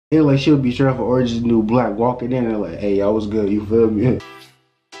It like she'll be straight off of Orange is the New Black, walking in and like, hey, y'all was good, you feel me?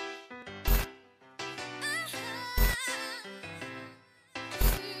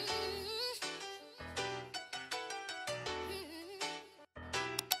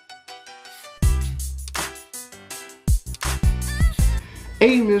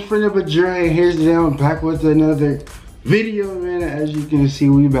 Hey, Miss Friend of a Dre, here's the day. I'm back with another video, man. As you can see,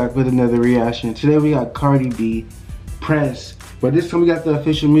 we back with another reaction. Today we got Cardi B, Press. But this time we got the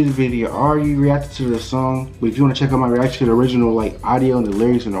official music video. I already reacted to the song, but if you want to check out my reaction to the original like audio and the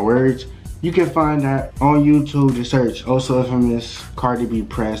lyrics and the words, you can find that on YouTube. Just search Also Infamous Cardi B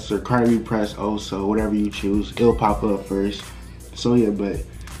Press or Cardi B Press Also, whatever you choose. It'll pop up first. So yeah, but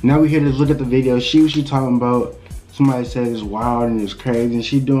now we here to look at the video. What she talking about. Somebody said it's wild and it's crazy and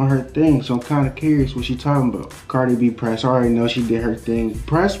she doing her thing, so I'm kind of curious what she talking about. Cardi B Press, I already know she did her thing.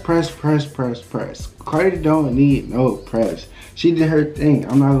 Press, press, press, press, press. Cardi don't need no press. She did her thing,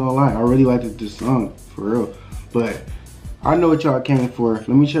 I'm not gonna lie. I really liked this song, for real. But I know what y'all came for. Let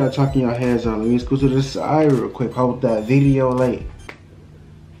me try to talk in your heads out. Let me go to the side real quick. Hope that video late.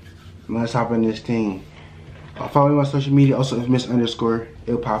 Let's hop in this thing. Follow me on social media, also Infamous _.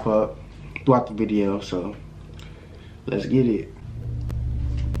 It'll pop up throughout the video, so let's get it.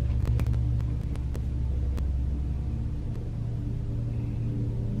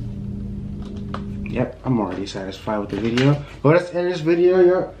 Yep, I'm already satisfied with the video. But let's end this video,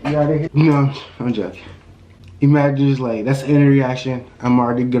 y'all. No, I'm joking. Imagine just like, that's the end of the reaction. I'm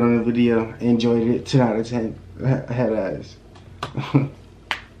already good on the video. Enjoyed it. 10 out of 10. Head ass.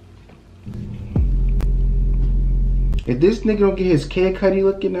 If this nigga don't get his Kid Cudi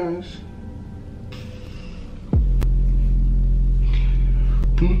looking ass.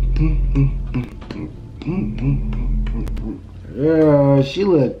 Yeah, she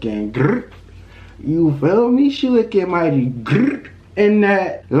looking grr. You feel me? She looking mighty grr in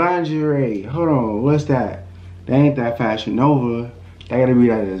that lingerie. Hold on, what's that? That ain't that Fashion Nova. That gotta be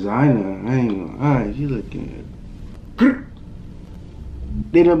that designer. I ain't gonna lie, she looking grr.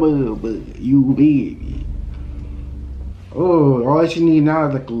 Little bug, you baby. Oh, all she need now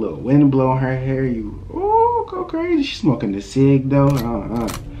is like a little wind blowing her hair. You, oh, go crazy. She's smoking the cig though.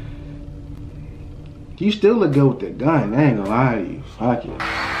 You still look good with the gun. I ain't gonna lie to you. Fuck it.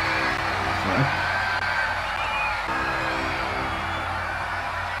 Fuck.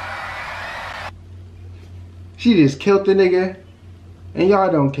 She just killed the nigga, and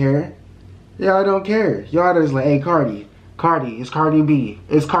y'all don't care. Y'all don't care. Y'all just like, hey, Cardi, it's Cardi B.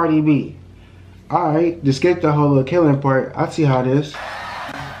 It's Cardi B. Alright, just skip the whole little killing part. I see how this.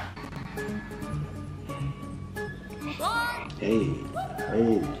 Hey,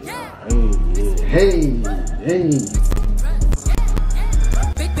 hey, hey, hey.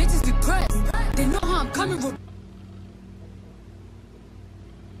 Bitches be pressed. They know how I'm coming with.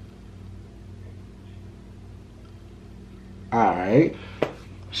 Alright,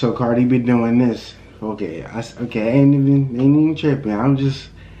 so Cardi be doing this. Okay, okay, ain't even tripping. I'm just.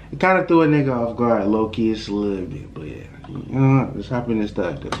 It kind of threw a nigga off guard, low key, it's a little bit, but yeah, you know, let's hop in this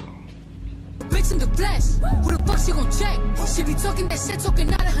stuff though. Bitch in the flesh, who the fuck she gon' check? She be talking that shit,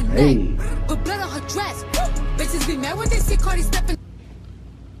 talking out of her neck, but blood on her dress. Bitches be mad when they see Cardi stepping.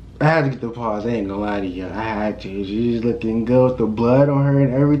 I had to get the pause, I ain't gonna lie to you, I had to. She's looking good with the blood on her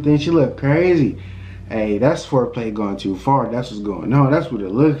and everything, she look crazy. Hey, that's foreplay going too far, that's what's going on, that's what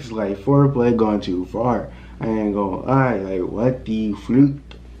it looks like, foreplay going too far. I ain't gonna lie, like what the fruit?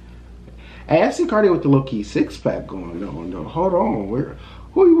 Hey, I see Cardi with the low-key six-pack going on, though. Hold on,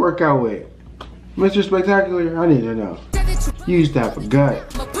 who you work out with? Mr. Spectacular? I need to know. You used to have a gut.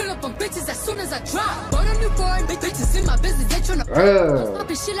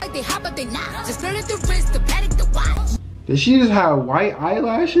 Did she just have white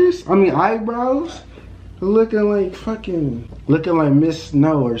eyelashes? I mean eyebrows? Looking like fucking, looking like Miss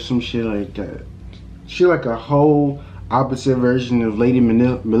Snow or some shit like that. She like a whole opposite version of Lady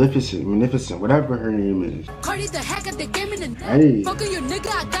Magnificent, whatever her name is. Cardi's the hack at the game in the hey. Fucking your nigga,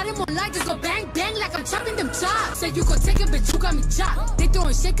 I got him on live, just go bang bang like I'm chopping them chops. Say you gon' take it, bitch, you got me chopped. They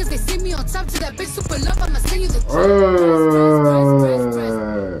throwing shit cause they see me on top to that bitch super love, I'ma send you the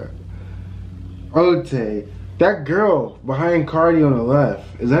okay, that girl behind Cardi on the left,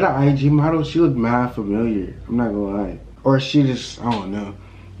 is that an IG model? She look mad familiar, I'm not gonna lie. Or she just, I don't know,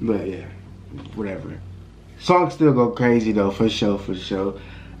 but yeah, whatever. Song still go crazy though, for sure, for sure.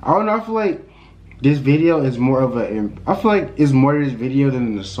 I don't know, I feel like this video is more of I feel like it's more to this video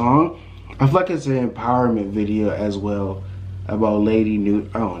than the song. I feel like it's an empowerment video as well about lady nudity.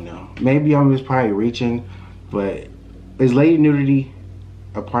 I don't know. Maybe I'm just probably reaching, but is lady nudity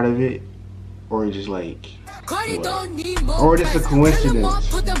a part of it? Or just like, or just a coincidence?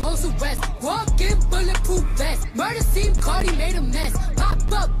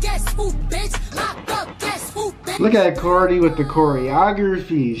 Look at Cardi with the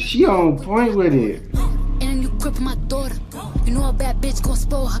choreography. She on point with it. And a new grip for my daughter. You know a bad bitch gon'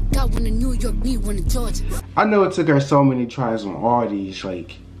 spoil her. Got one in New York, need one in Georgia. I know it took her so many tries on all these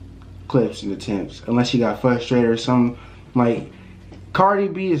like clips and attempts, unless she got frustrated or something. Like, Cardi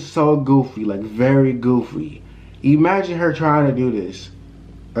B is so goofy, like very goofy. Imagine her trying to do this.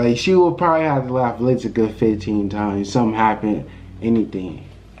 Like, she will probably have to laugh at least a good 15 times. Something happened, anything.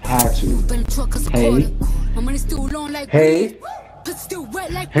 Had to. Hey. Hey.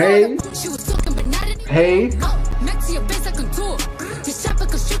 Hey. Hey. Fuck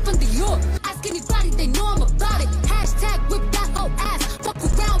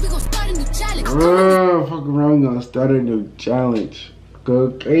around, we gonna start a new challenge.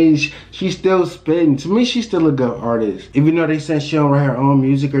 Go crazy. She's still spitting. To me, she's still a good artist. Even though they said she don't write her own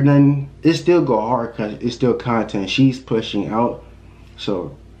music or nothing, it still go hard because it's still content she's pushing out.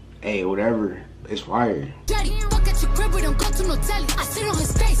 So, hey, whatever. It's fire.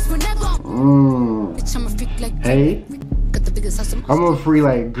 Hey. I'm a free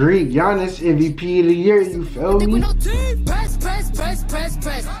like Greek. Giannis MVP of the year, you feel me?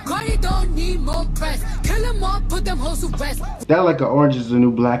 That like an Orange is the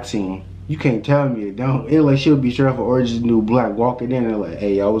New Black scene. You can't tell me it don't. It like she'll be straight for Orange is the New Black, walking in and like,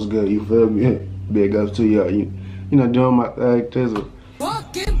 hey, y'all was good, you feel me? Big ups to y'all. You know, doing my thizzle.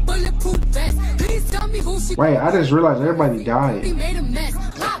 Wait, I just realized everybody died.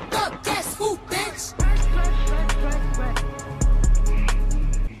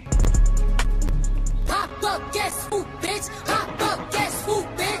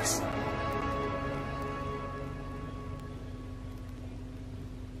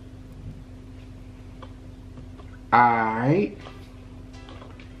 Alright.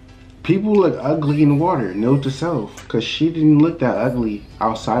 People look ugly in the water. Note to self. Because she didn't look that ugly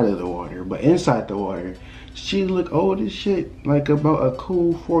outside of the water. But inside the water, she looked old as shit. Like about a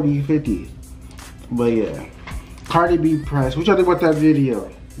cool 40, 50. But yeah. Cardi B press. What y'all think about that video?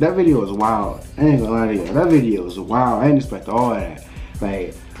 That video was wild. I ain't gonna lie to you. That video was wild. I didn't expect all of that.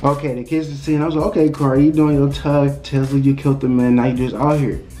 Like, okay, the kids are seeing. I was like, okay, Cardi, you doing your tug, Tesla, you killed the man, now you just out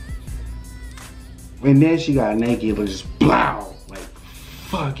here. And then she got naked, but just blow, like,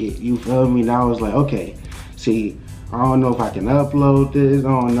 fuck it, you feel me? And I was like, okay, see, I don't know if I can upload this. I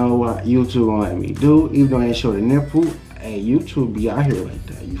don't know what YouTube gonna let me do. Even though I ain't show the nipple, hey, YouTube be out here like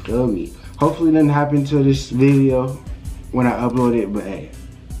that, you feel me? Hopefully nothing happened to this video when I upload it, but hey,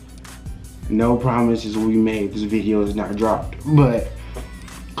 no promises will be made. This video is not dropped. But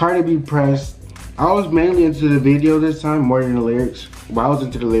Cardi B pressed. I was mainly into the video this time more than the lyrics. But I was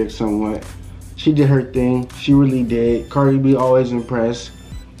into the lyrics somewhat. She did her thing. She really did. Cardi B always impressed.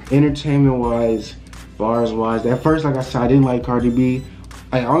 Entertainment wise, bars wise. At first, like I said, I didn't like Cardi B.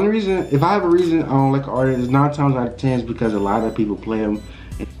 Like, only reason, if I have a reason I don't like an artist, 9 times out of 10 is because a lot of people play them.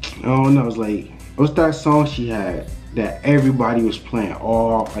 I don't know. It's like, what's that song she had that everybody was playing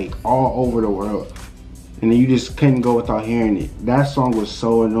all over the world, and then you just couldn't go without hearing it? That song was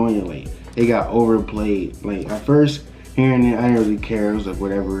so annoying. Like, it got overplayed. Like, at first hearing it, I didn't really care. It was like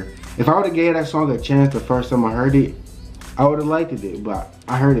whatever. If I would have gave that song a chance the first time I heard it, I would have liked it. But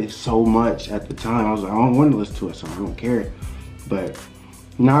I heard it so much at the time, I was like, I don't want to listen to it, so I don't care. But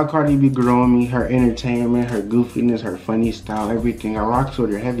now Cardi B growing me, her entertainment, her goofiness, her funny style, everything. I rocks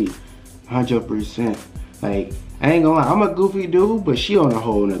with her heavy, 100%. Like, I ain't gonna lie, I'm a goofy dude, but she on a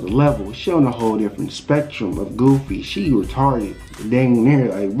whole nother level. She on a whole different spectrum of goofy. She retarded, dang near,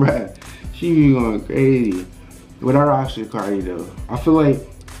 like, bruh. She be going crazy. But I rocks with Cardi though. I feel like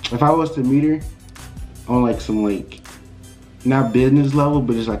if I was to meet her on like some like, not business level,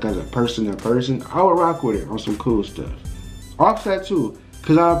 but just like as a person to person, I would rock with her on some cool stuff. Offset too,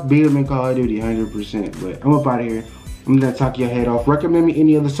 cause I beat him in Call of Duty 100%. But I'm up out of here. I'm gonna talk your head off. Recommend me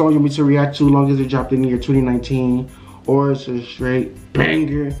any other song you want me to react to, long as it dropped in the year 2019, or it's a straight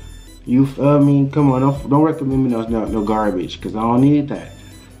banger. You feel me? Come on, don't recommend me no garbage, cause I don't need that.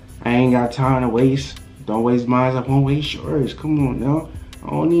 I ain't got time to waste. Don't waste mine. I won't waste yours. Come on now. I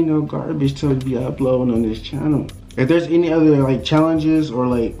don't need no garbage to be uploading on this channel. If there's any other like challenges or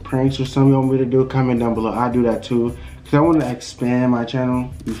like pranks or something you want me to do, comment down below. I do that too. Cause I want to expand my channel,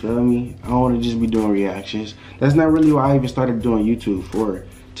 you feel me? I don't want to just be doing reactions. That's not really why I even started doing YouTube for,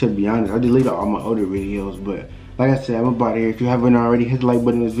 to be honest. I deleted all my older videos, but like I said, I'm about here. If you haven't already, hit the like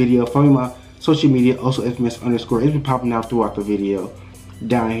button in this video. Follow me on my social media, also infamous_. It's been popping out throughout the video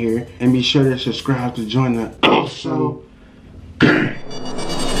down here. And be sure to subscribe to join the also.